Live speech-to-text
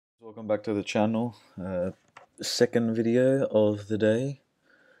Welcome back to the channel. Second video of the day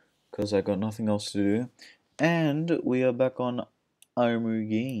because I got nothing else to do, and we are back on armour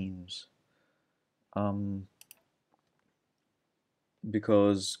games.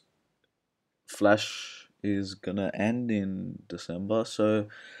 Because Flash is gonna end in December, so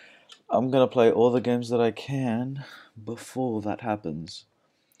I'm gonna play all the games that I can before that happens.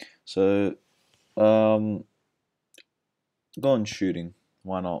 So, go on shooting.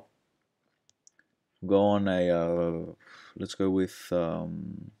 Why not? Go on a let's go with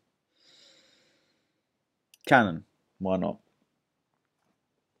cannon. Why not?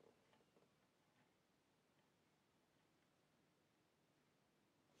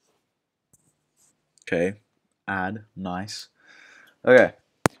 Okay, add, nice. Okay,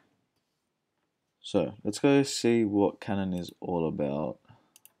 so let's go see what cannon is all about.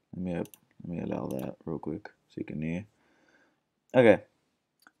 Let me allow that real quick so you can hear. Okay,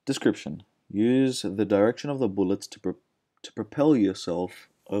 description: use the direction of the bullets to propel yourself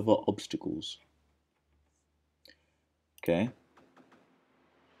over obstacles. Okay.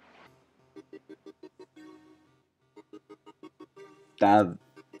 That.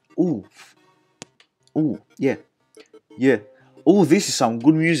 Ooh. Ooh. Yeah. Yeah. Ooh, this is some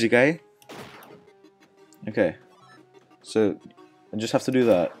good music, eh? Okay. So I just have to do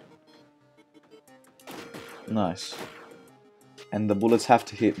that. Nice. And the bullets have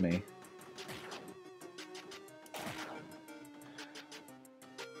to hit me.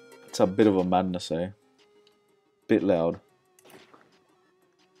 It's a bit of a madness, eh? Bit loud.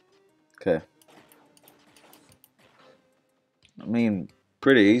 Okay. I mean,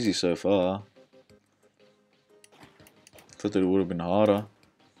 pretty easy so far. Thought it would have been harder.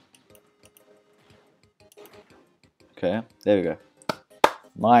 Okay, there we go.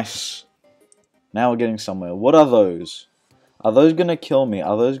 Nice. Now we're getting somewhere. What are those? Are those gonna kill me?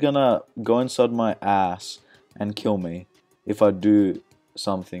 Are those gonna go inside my ass and kill me if I do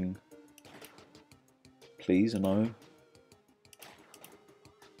something? Please, no.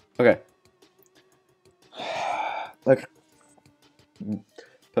 Okay. Okay.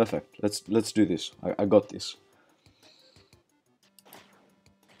 Perfect. Let's do this. I got this.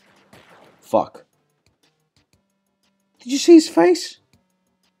 Fuck. Did you see his face?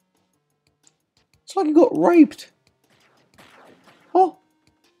 It's like he got raped. Oh.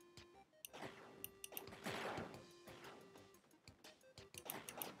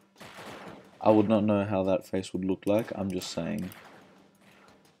 I would not know how that face would look like. I'm just saying.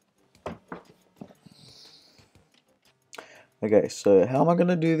 Okay, so how am I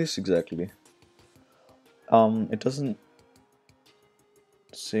gonna do this exactly? It doesn't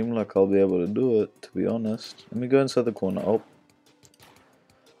seem like I'll be able to do it, to be honest. Let me go inside the corner.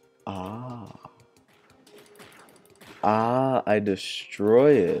 Oh. I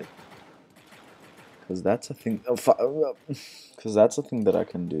destroy it. Because that's a thing. Because that's a thing that I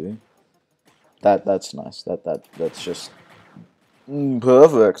can do. That's nice. That's just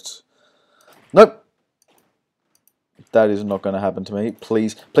perfect. Nope. That is not going to happen to me.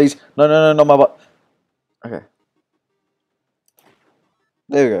 Please, please. No, no, no, not my butt. Okay.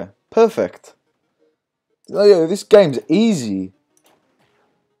 There we go. Perfect. Oh, yeah, this game's easy.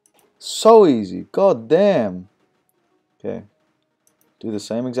 So easy. God damn. Okay. Do the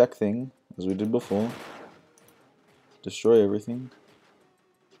same exact thing as we did before. Destroy everything.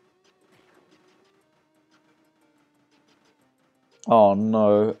 Oh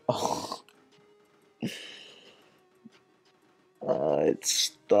no. Oh. It's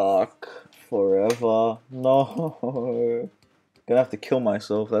stuck forever. No. Gonna have to kill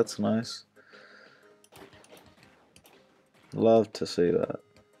myself. That's nice. Love to see that.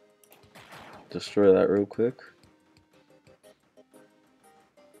 Destroy that real quick.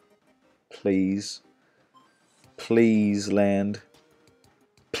 Please. Please, land.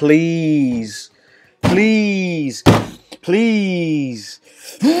 Please. Please. Please.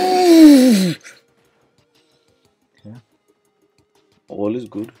 Yeah. All is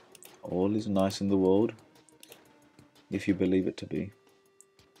good. All is nice in the world. If you believe it to be.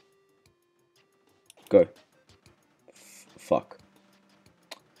 Go. Fuck.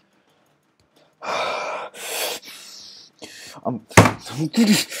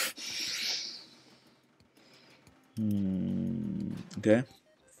 Okay.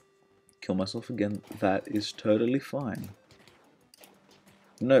 Kill myself again. That is totally fine.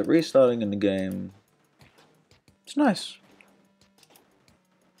 No, restarting in the game. It's nice.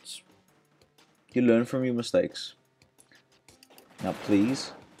 You learn from your mistakes. Now,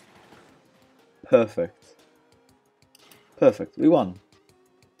 please. Perfect. Perfect. We won.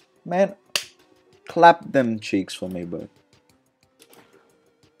 Man, clap them cheeks for me, bro.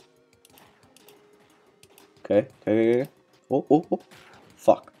 Okay, okay. Oh, oh, oh.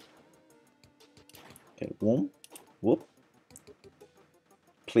 Fuck. Okay, whoop, whoop.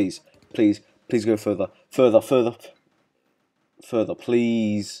 Please, please, please go further. Further, further. Further,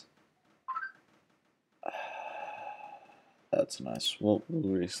 please. That's nice. We'll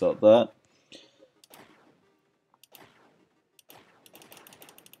restart that.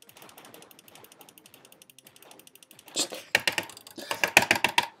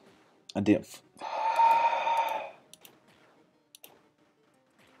 I didn't.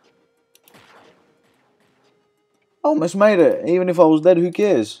 I almost made it. Even if I was dead, who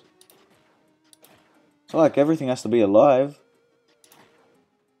cares? It's not like everything has to be alive.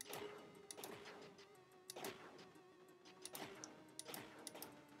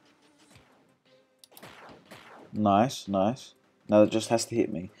 Nice, nice. No, that just has to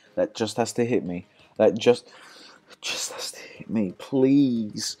hit me. That just has to hit me. That just has to hit me.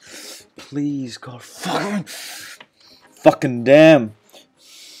 Please. Please, God. Fucking damn.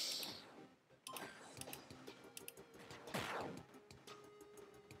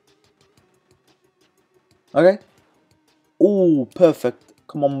 Okay. Oh, perfect.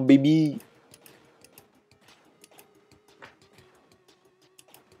 Come on, baby.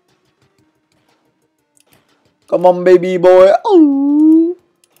 Come on, baby boy. Oh,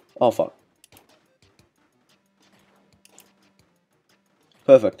 oh fuck.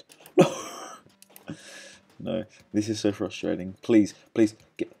 Perfect. No, this is so frustrating. Please, please,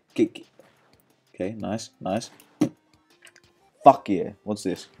 get. Okay, nice, nice. Fuck yeah. What's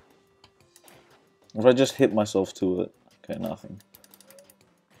this? If I just hit myself to it. Okay, nothing.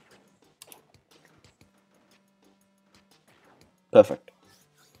 Perfect.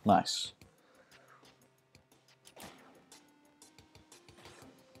 Nice.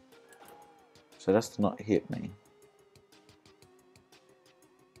 So that's to not hit me.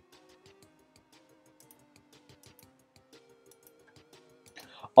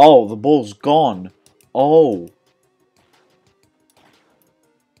 Oh, the ball's gone. Oh.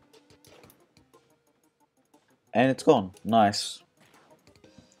 And it's gone. Nice.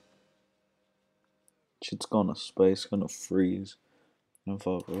 Shit's gone to space, gonna freeze. I'm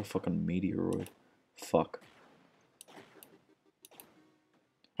a fucking meteoroid. Fuck.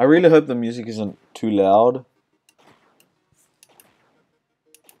 I really hope the music isn't too loud.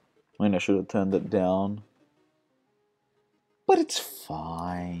 I mean, I should have turned it down. But it's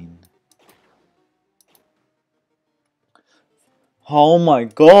fine. Oh my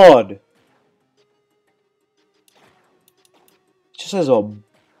god! It just has a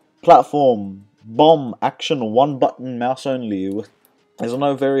platform bomb action 1-button mouse only. There's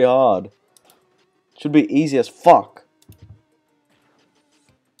no very hard. Should be easy as fuck.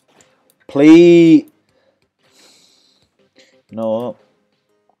 Please. No.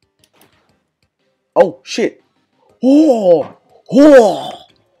 Oh shit. Oh. Oh.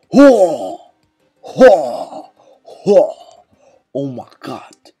 Oh. Oh. Oh. Oh my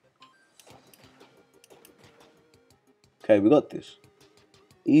god. Okay, we got this.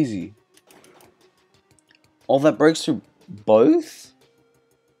 Easy. Oh, that breaks through both?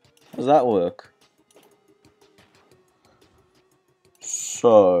 How does that work?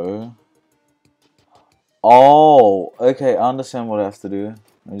 So... Oh, okay, I understand what I have to do.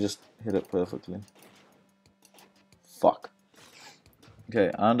 I just hit it perfectly. Fuck. Okay,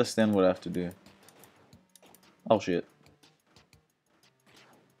 I understand what I have to do. Oh shit.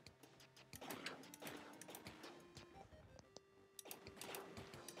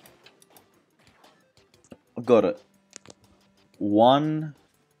 Got it. One.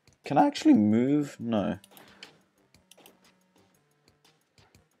 Can I actually move? No.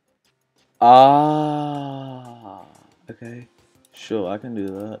 Ah. Okay. Sure, I can do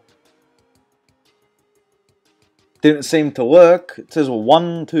that. Didn't seem to work. It says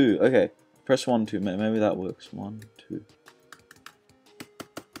 1, 2. Okay. Press 1, 2. Maybe that works. 1, 2.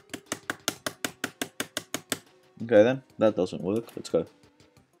 Okay then. That doesn't work. Let's go.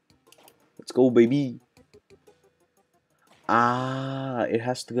 Let's go, baby. Ah, it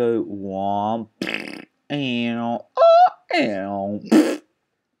has to go 1 and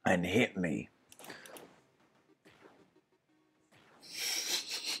hit me.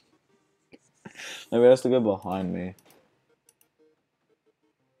 Maybe it has to go behind me.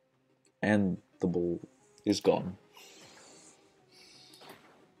 And the ball is gone.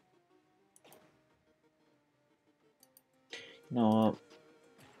 You know what?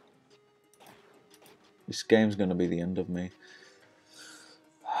 This game's gonna be the end of me.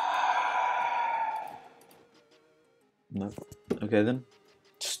 No. Okay then.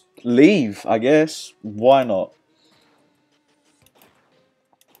 Just leave, I guess. Why not?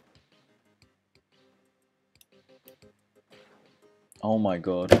 Oh my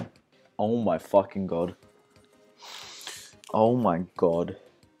god. Oh my fucking god. Oh my god.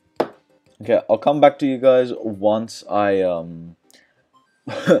 Okay, I'll come back to you guys once I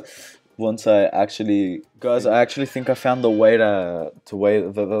once I actually, guys, I actually think I found the way to way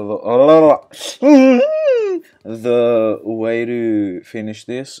the way to finish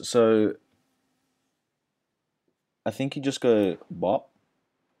this. So I think you just go bop,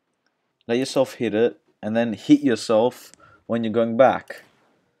 let yourself hit it, and then hit yourself when you're going back.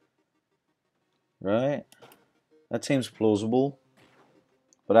 Right? That seems plausible.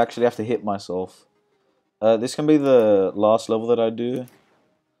 But I actually have to hit myself. This can be the last level that I do,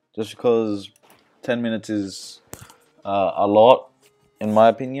 just because 10 minutes is a lot, in my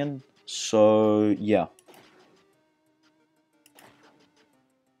opinion. So, yeah.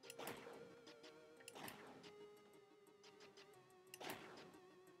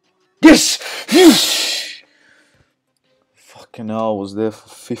 Yes! Fucking hell, I was there for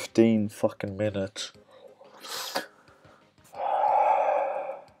 15 fucking minutes.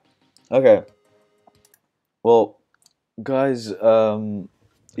 Okay. Well, guys,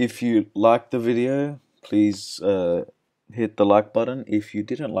 if you liked the video, please hit the like button. If you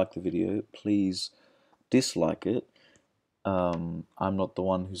didn't like the video, please dislike it. I'm not the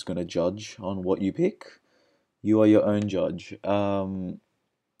one who's going to judge on what you pick. You are your own judge.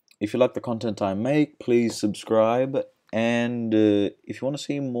 If you like the content I make, please subscribe. And if you want to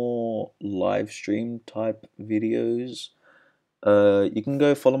see more live stream type videos, you can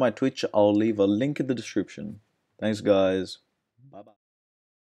go follow my Twitch. I'll leave a link in the description. Thanks, guys.